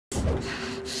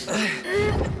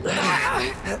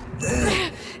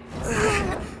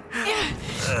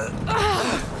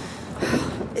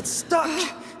It's stuck!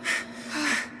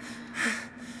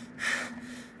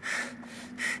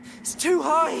 It's too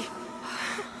high!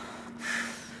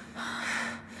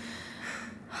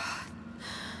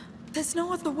 There's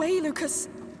no other way, Lucas.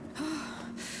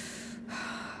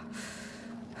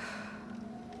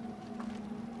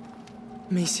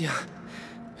 Amicia,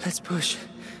 let's push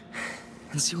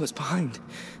and see what's behind.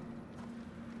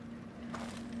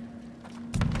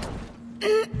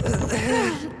 It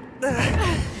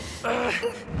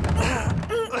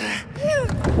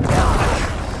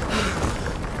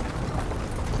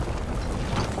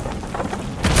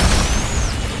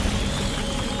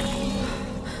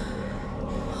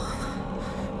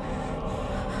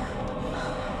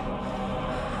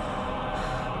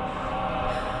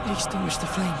extinguished the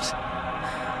flames.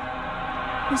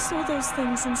 We saw those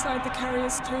things inside the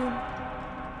carrier's tomb.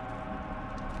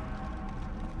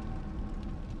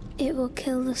 It will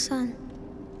kill the sun.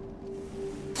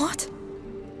 What?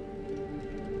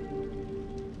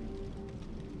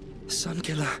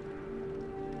 Sunkiller.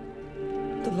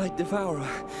 The Light Devourer.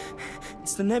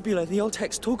 It's the nebula the old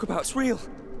texts talk about. It's real.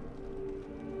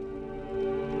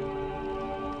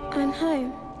 I'm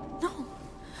home. No.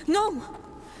 No!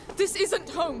 This isn't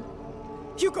home!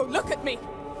 Hugo, look at me!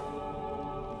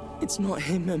 It's not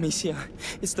him, Amicia.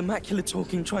 It's the Macula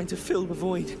talking, trying to fill the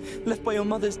void, left by your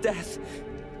mother's death.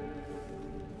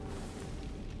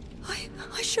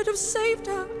 I should have saved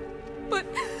her, but...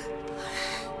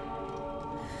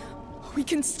 We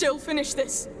can still finish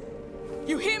this.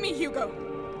 You hear me, Hugo?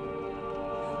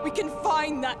 We can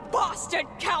find that bastard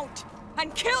Count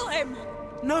and kill him!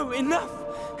 No, enough!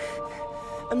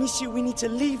 Amicia, we need to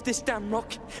leave this damn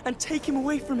rock and take him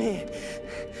away from here.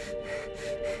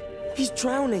 He's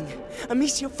drowning.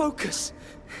 Amicia, focus.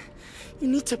 You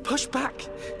need to push back.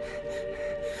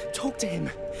 Talk to him.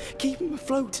 Keep him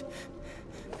afloat.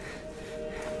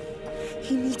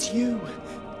 He needs you.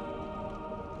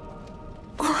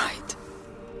 All right.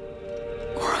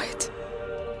 All right.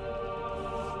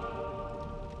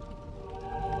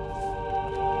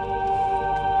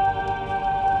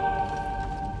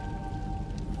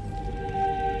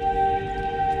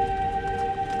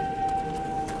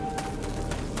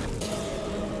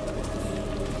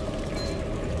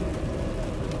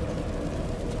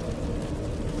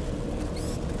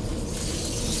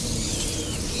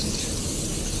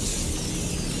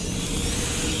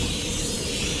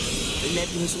 The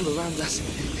nebula's all around us.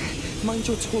 Mind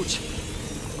your torch.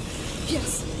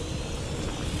 Yes,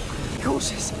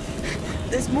 Cautious.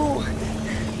 There's more.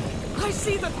 I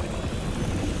see them.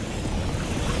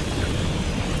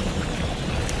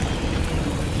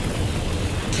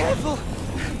 Careful!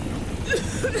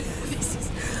 This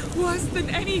is worse than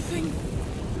anything.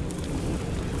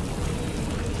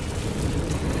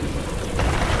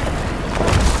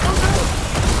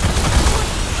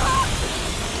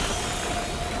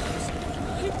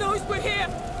 It knows we're here.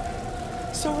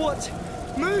 So what?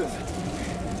 Move!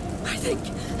 I think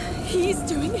he's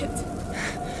doing it.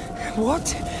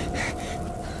 What?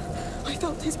 I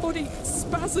felt his body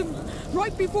spasm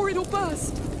right before it all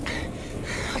burst.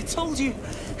 I told you.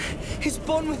 His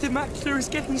bond with the Macula is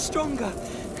getting stronger.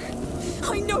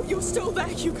 I know you're still there,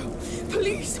 Hugo.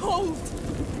 Please hold.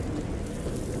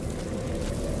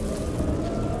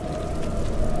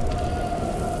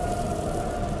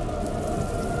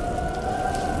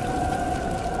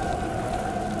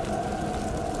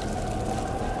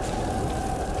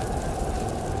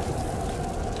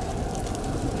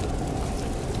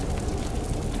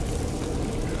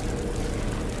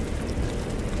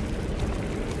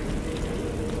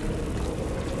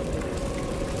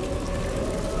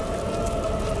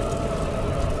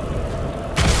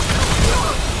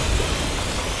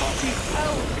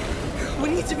 We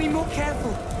need to be more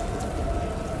careful.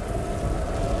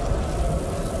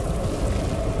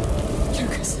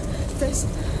 Lucas, there's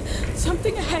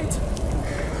something ahead.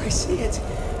 I see it.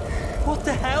 What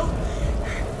the hell?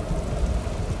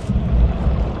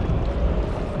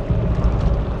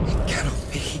 It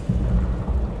cannot be.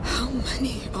 How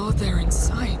many are there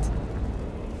inside?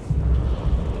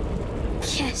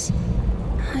 Yes,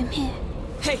 I'm here.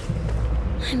 Hey,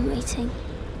 I'm waiting.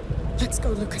 let's go,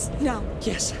 Lucas, now.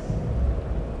 Yes.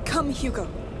 Come, Hugo.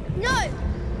 No!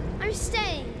 I'm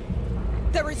staying.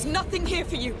 There is nothing here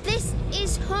for you. This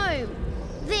is home.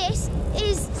 This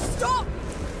is... Stop!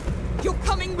 You're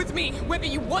coming with me, whether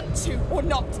you want to or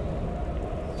not.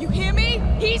 You hear me?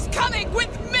 He's coming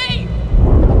with me!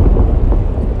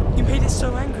 You made it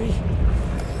so angry.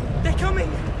 They're coming!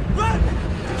 Run!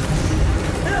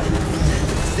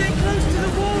 Stay close to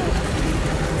the wall!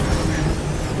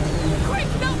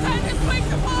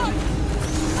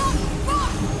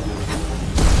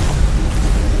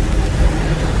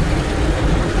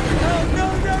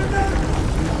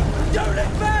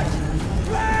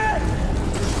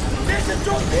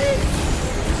 Drop in!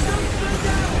 Don't slow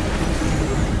down!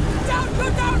 Down, go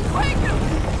down, quick!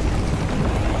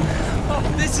 Oh,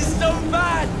 this is so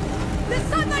bad! The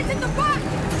sunlight's in the back!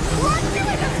 Run to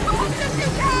it as fast as you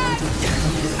can!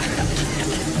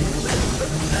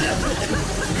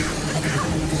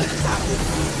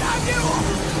 Damn you!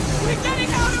 We're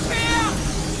getting out of here!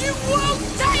 You won't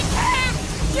take him!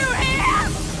 You hear?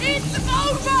 It's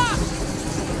over!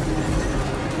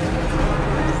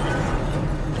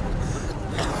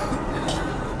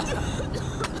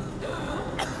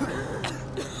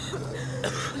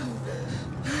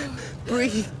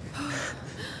 Breathe.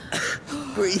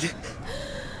 Breathe.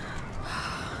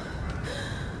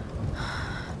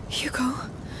 Hugo?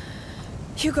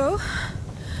 Hugo?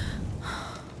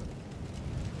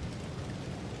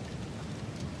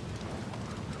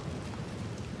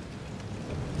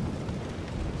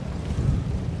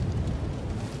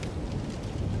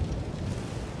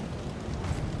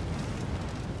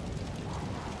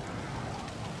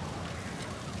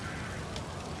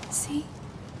 See?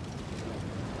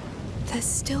 There's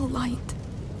still light.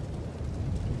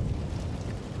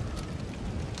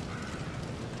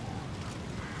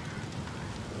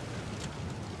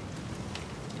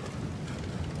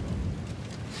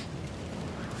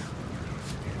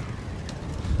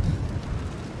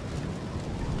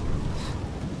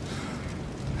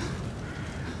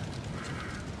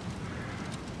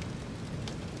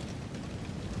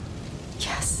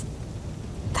 Yes,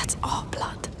 that's our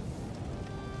blood.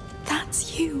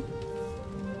 That's you.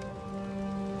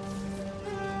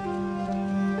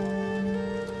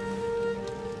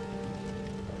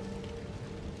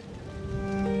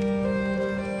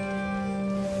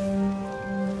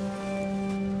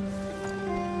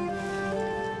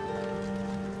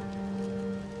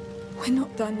 We're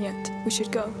not done yet. We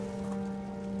should go.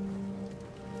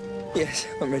 Yes,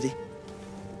 I'm ready.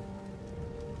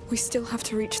 We still have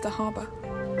to reach the harbor.